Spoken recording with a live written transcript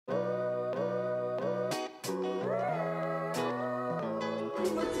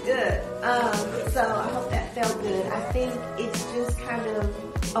good. So I hope that felt good. I think it's just kind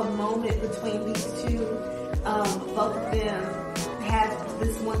of a moment between these two. Both of them have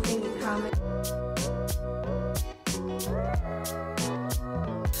this one thing in common.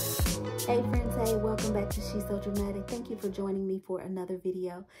 Hey friends, hey, welcome back to SheSoDramatic. Thank you for joining me for another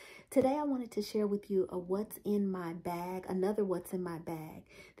video. Today I wanted to share with you a what's in my bag, another what's in my bag.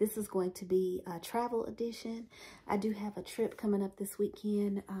 This is going to be a travel edition. I do have a trip coming up this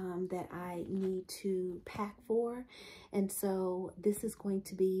weekend that I need to pack for. And so this is going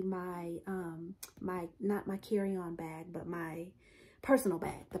to be my, not my carry-on bag, but my personal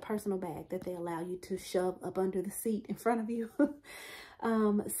bag, the personal bag that they allow you to shove up under the seat in front of you.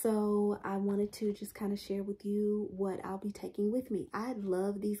 So I wanted to just kind of share with you what I'll be taking with me. I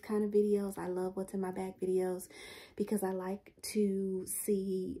love these kind of videos. I love what's in my bag videos because I like to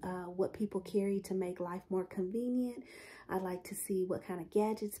see what people carry to make life more convenient. I like to see what kind of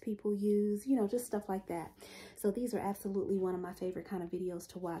gadgets people use, you know, just stuff like that. So these are absolutely one of my favorite kind of videos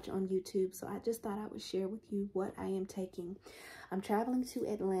to watch on YouTube. So I just thought I would share with you what I am taking. I'm traveling to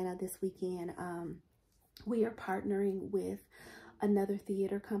Atlanta this weekend. We are partnering with another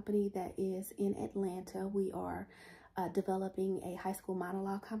theater company that is in Atlanta. We are developing a high school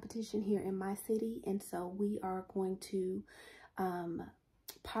monologue competition here in my city. And so we are going to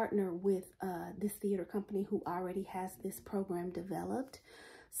partner with this theater company who already has this program developed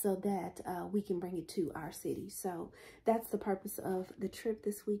so that we can bring it to our city. So that's the purpose of the trip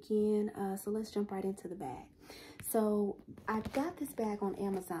this weekend. So let's jump right into the bag. So I've got this bag on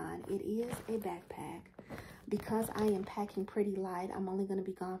Amazon. It is a backpack. Because I am packing pretty light, I'm only going to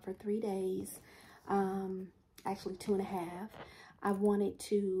be gone for 3 days, actually 2.5. I wanted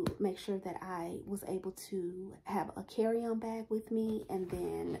to make sure that I was able to have a carry-on bag with me, and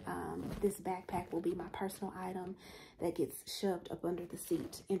then this backpack will be my personal item that gets shoved up under the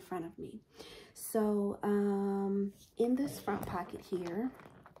seat in front of me. So in this front pocket here,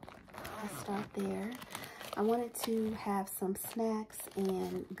 let's start there. I wanted to have some snacks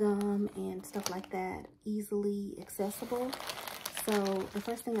and gum and stuff like that easily accessible. So the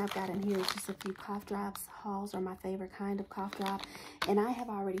first thing I've got in here is just a few cough drops. Halls are my favorite kind of cough drop. And I have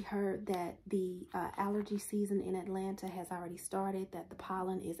already heard that the allergy season in Atlanta has already started, that the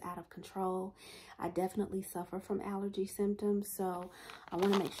pollen is out of control. I definitely suffer from allergy symptoms. So I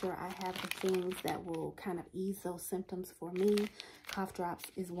want to make sure I have the things that will kind of ease those symptoms for me. Cough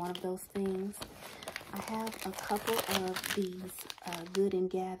drops is one of those things. I have a couple of these Good and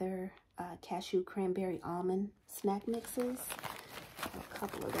Gather cashew cranberry almond snack mixes. A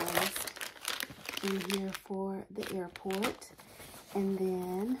couple of those in here for the airport. And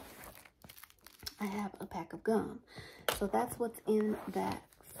then I have a pack of gum. So that's what's in that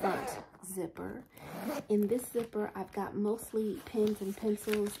front zipper. In this zipper, I've got mostly pens and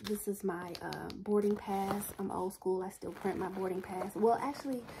pencils. This is my boarding pass. I'm old school. I still print my boarding pass. Well,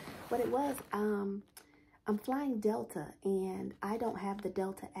 actually, what it was, I'm flying Delta, and I don't have the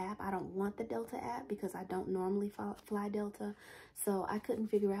Delta app. I don't want the Delta app because I don't normally fly Delta. So I couldn't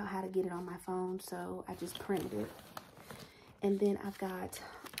figure out how to get it on my phone, so I just printed it. And then I've got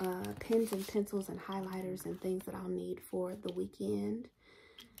pens and pencils and highlighters and things that I'll need for the weekend.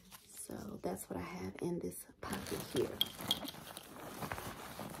 So that's what I have in this pocket here.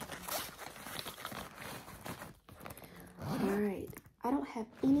 All right. I don't have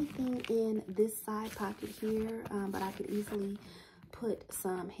anything in this side pocket here, but I could easily put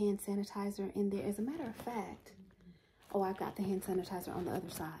some hand sanitizer in there. As a matter of fact, oh, I've got the hand sanitizer on the other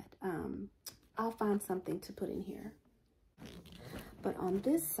side. I'll find something to put in here. But on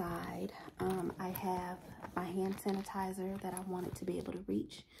this side, I have my hand sanitizer that I wanted to be able to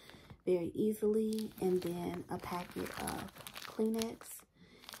reach very easily, and then a packet of Kleenex,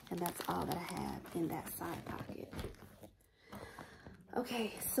 and that's all that I have in that side pocket.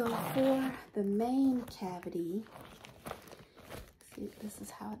 Okay, so for the main cavity, see, this is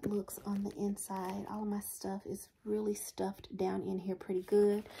how it looks on the inside. All of my stuff is really stuffed down in here pretty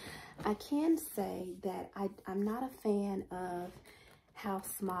good. I can say that I'm not a fan of how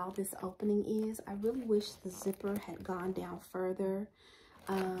small this opening is. I really wish the zipper had gone down further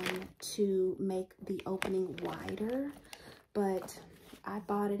to make the opening wider, but I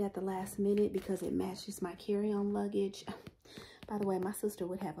bought it at the last minute because it matches my carry-on luggage. By the way, my sister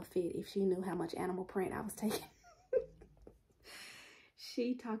would have a fit if she knew how much animal print I was taking.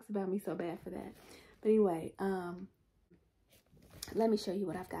 She talks about me so bad for that. But anyway, let me show you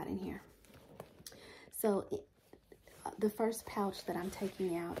what I've got in here. So the first pouch that I'm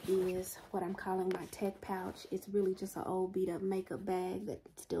taking out is what I'm calling my tech pouch. It's really just an old beat up makeup bag that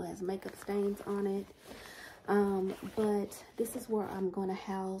still has makeup stains on it. But this is where I'm going to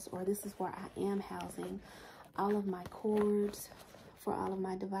house, or this is where I am housing all of my cords for all of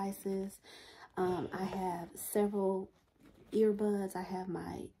my devices. I have several earbuds. I have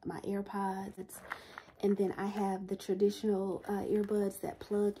my AirPods, and then I have the traditional earbuds that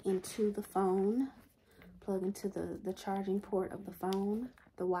plug into the phone, plug into the charging port of the phone,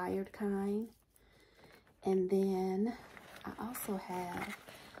 the wired kind. And then I also have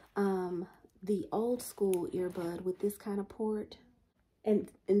the old school earbud with this kind of port, and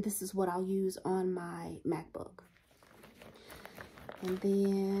this is what I'll use on my MacBook. And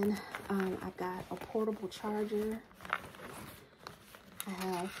then I've got a portable charger. I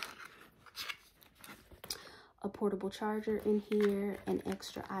have a portable charger in here, an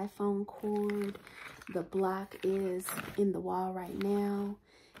extra iPhone cord. The block is in the wall right now.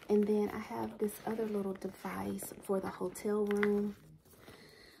 And then I have this other little device for the hotel room.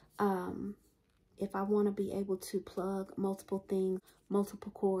 If I want to be able to plug multiple things,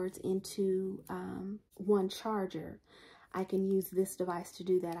 multiple cords into one charger, I can use this device to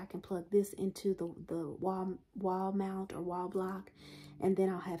do that. I can plug this into the wall mount or wall block, and then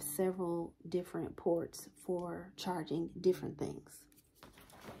I'll have several different ports for charging different things.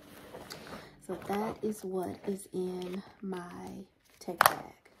 So that is what is in my tech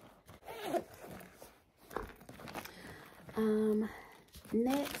bag.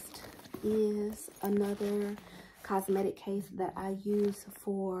 Next is another cosmetic case that I use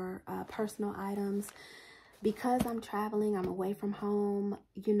for personal items. Because I'm traveling, I'm away from home,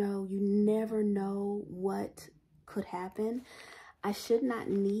 you know, you never know what could happen. I should not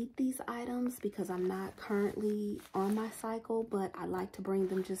need these items because I'm not currently on my cycle, but I like to bring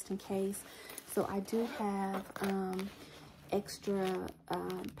them just in case. So I do have extra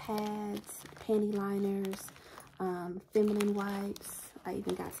pads, panty liners, feminine wipes. I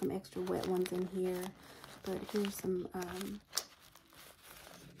even got some extra wet ones in here, but here's some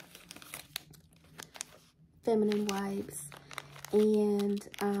feminine wipes. And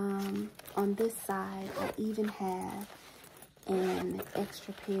on this side, I even have an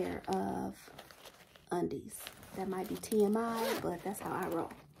extra pair of undies. That might be TMI, but that's how I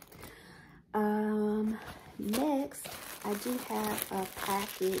roll. Next, I do have a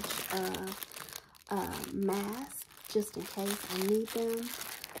package of masks just in case I need them.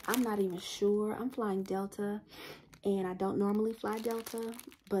 I'm not even sure. I'm flying Delta, and I don't normally fly Delta,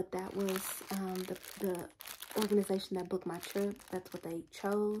 but that was the organization that booked my trip. That's what they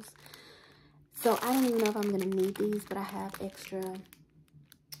chose. So I don't even know if I'm going to need these, but I have extra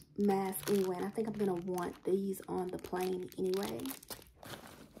masks anyway, and I think I'm going to want these on the plane anyway.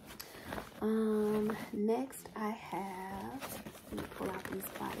 Next I have, let me pull out these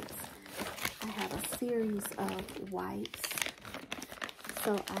wipes. I have a series of wipes.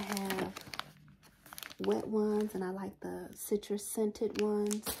 So I have wet ones, and I like the citrus scented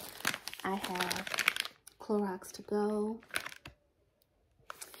ones. I have Clorox to go.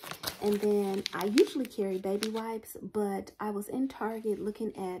 And then I usually carry baby wipes, but I was in Target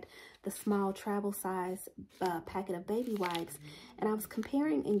looking at the small travel size packet of baby wipes, and I was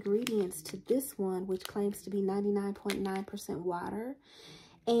comparing ingredients to this one, which claims to be 99.9% water.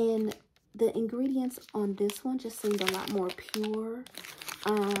 And the ingredients on this one just seemed a lot more pure.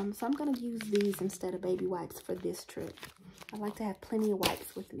 So I'm going to use these instead of baby wipes for this trip. I like to have plenty of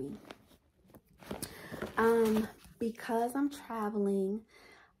wipes with me. Because I'm traveling,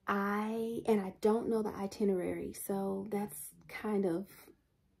 I don't know the itinerary, so that's kind of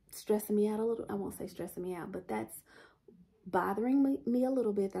stressing me out a little. I won't say stressing me out, but that's bothering me a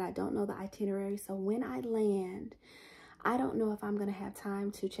little bit, that I don't know the itinerary. So when I land, I don't know if I'm going to have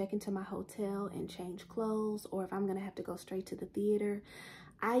time to check into my hotel and change clothes, or if I'm going to have to go straight to the theater.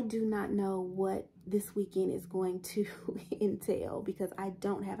 I do not know what this weekend is going to entail because I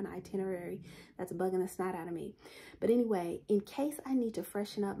don't have an itinerary. That's bugging the snot out of me. But anyway, in case I need to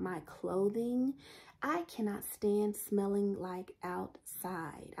freshen up my clothing, I cannot stand smelling like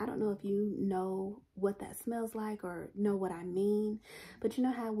outside. I don't know if you know what that smells like or know what I mean, but you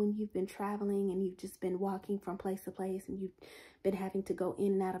know how when you've been traveling and you've just been walking from place to place and you've been having to go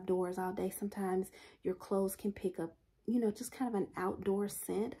in and out of doors all day, sometimes your clothes can pick up, you know, just kind of an outdoor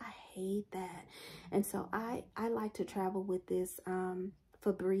scent. I hate that. And so I like to travel with this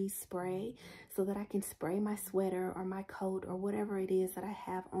Febreze spray so that I can spray my sweater or my coat or whatever it is that I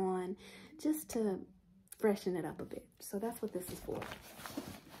have on, just to freshen it up a bit. So that's what this is for.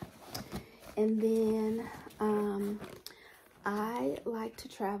 And then I like to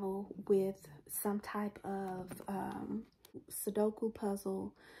travel with some type of Sudoku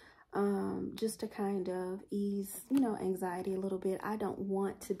puzzle, just to kind of ease, you know, anxiety a little bit. I don't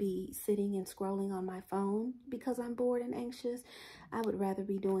want to be sitting and scrolling on my phone because I'm bored and anxious. I would rather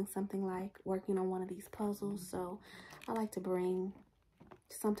be doing something like working on one of these puzzles. So I like to bring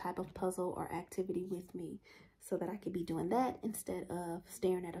some type of puzzle or activity with me so that I could be doing that instead of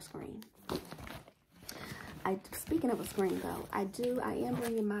staring at a screen. Speaking of a screen though, I am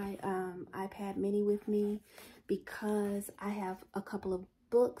bringing my iPad mini with me because I have a couple of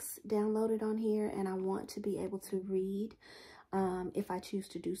books downloaded on here and I want to be able to read if I choose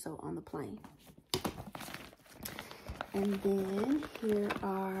to do so on the plane. And then here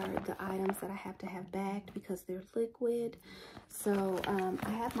are the items that I have to have bagged because they're liquid. So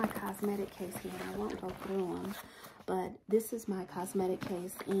I have my cosmetic case here. I won't go through them, but this is my cosmetic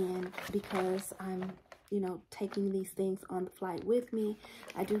case, and because I'm, you know, taking these things on the flight with me,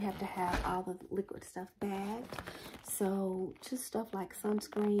 I do have to have all the liquid stuff bagged. So just stuff like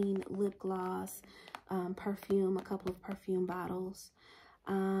sunscreen, lip gloss, perfume, a couple of perfume bottles,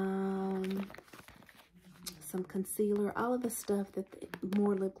 some concealer, all of the stuff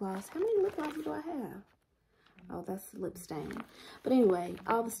more lip gloss. How many lip glosses do I have? Oh, that's lip stain. But anyway,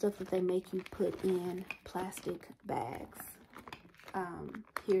 all the stuff that they make you put in plastic bags.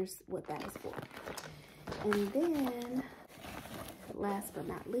 Here's what that is for. And then, last but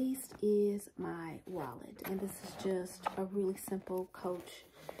not least, is my wallet. And this is just a really simple Coach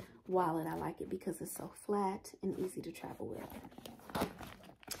wallet. I like it because it's so flat and easy to travel with.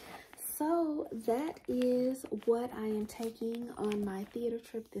 So that is what I am taking on my theater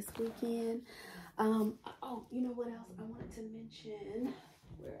trip this weekend. Oh, you know what else I wanted to mention?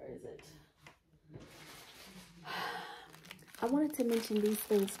 Where is it? I wanted to mention these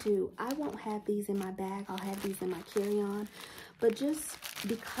things too. I won't have these in my bag. I'll have these in my carry-on. But just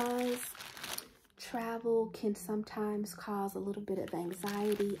because travel can sometimes cause a little bit of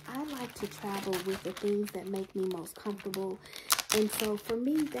anxiety, I like to travel with the things that make me most comfortable. And so for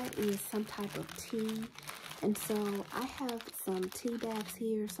me, that is some type of tea. And so I have some tea bags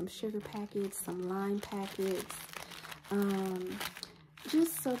here, some sugar packets, some lime packets,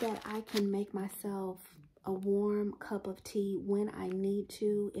 just so that I can make myself a warm cup of tea when I need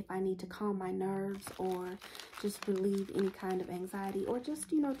to, if I need to calm my nerves or just relieve any kind of anxiety, or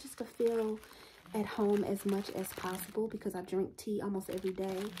just, you know, just to feel at home as much as possible, because I drink tea almost every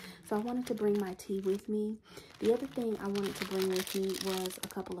day. So I wanted to bring my tea with me. The other thing I wanted to bring with me was a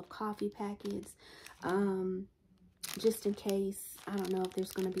couple of coffee packets, just in case. I don't know if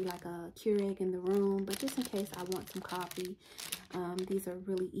there's going to be like a Keurig in the room, but just in case I want some coffee. These are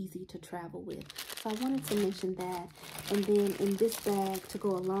really easy to travel with. So I wanted to mention that. And then in this bag, to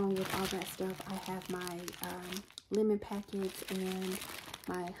go along with all that stuff, I have my lemon packets and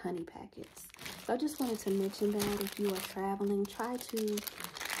my honey packets. So I just wanted to mention that if you are traveling, try to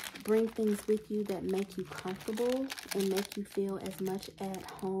bring things with you that make you comfortable and make you feel as much at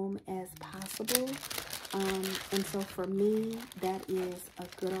home as possible. And so for me, that is a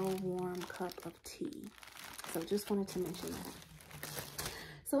good old warm cup of tea. So just wanted to mention that.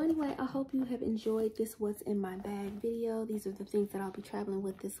 So anyway, I hope you have enjoyed this What's in My Bag video. These are the things that I'll be traveling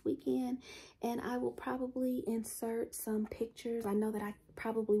with this weekend. And I will probably insert some pictures. I know that I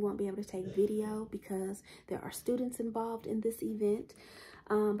probably won't be able to take video because there are students involved in this event.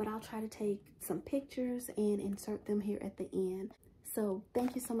 But I'll try to take some pictures and insert them here at the end. So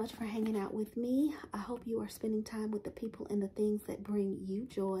thank you so much for hanging out with me. I hope you are spending time with the people and the things that bring you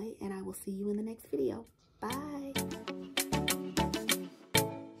joy. And I will see you in the next video. Bye.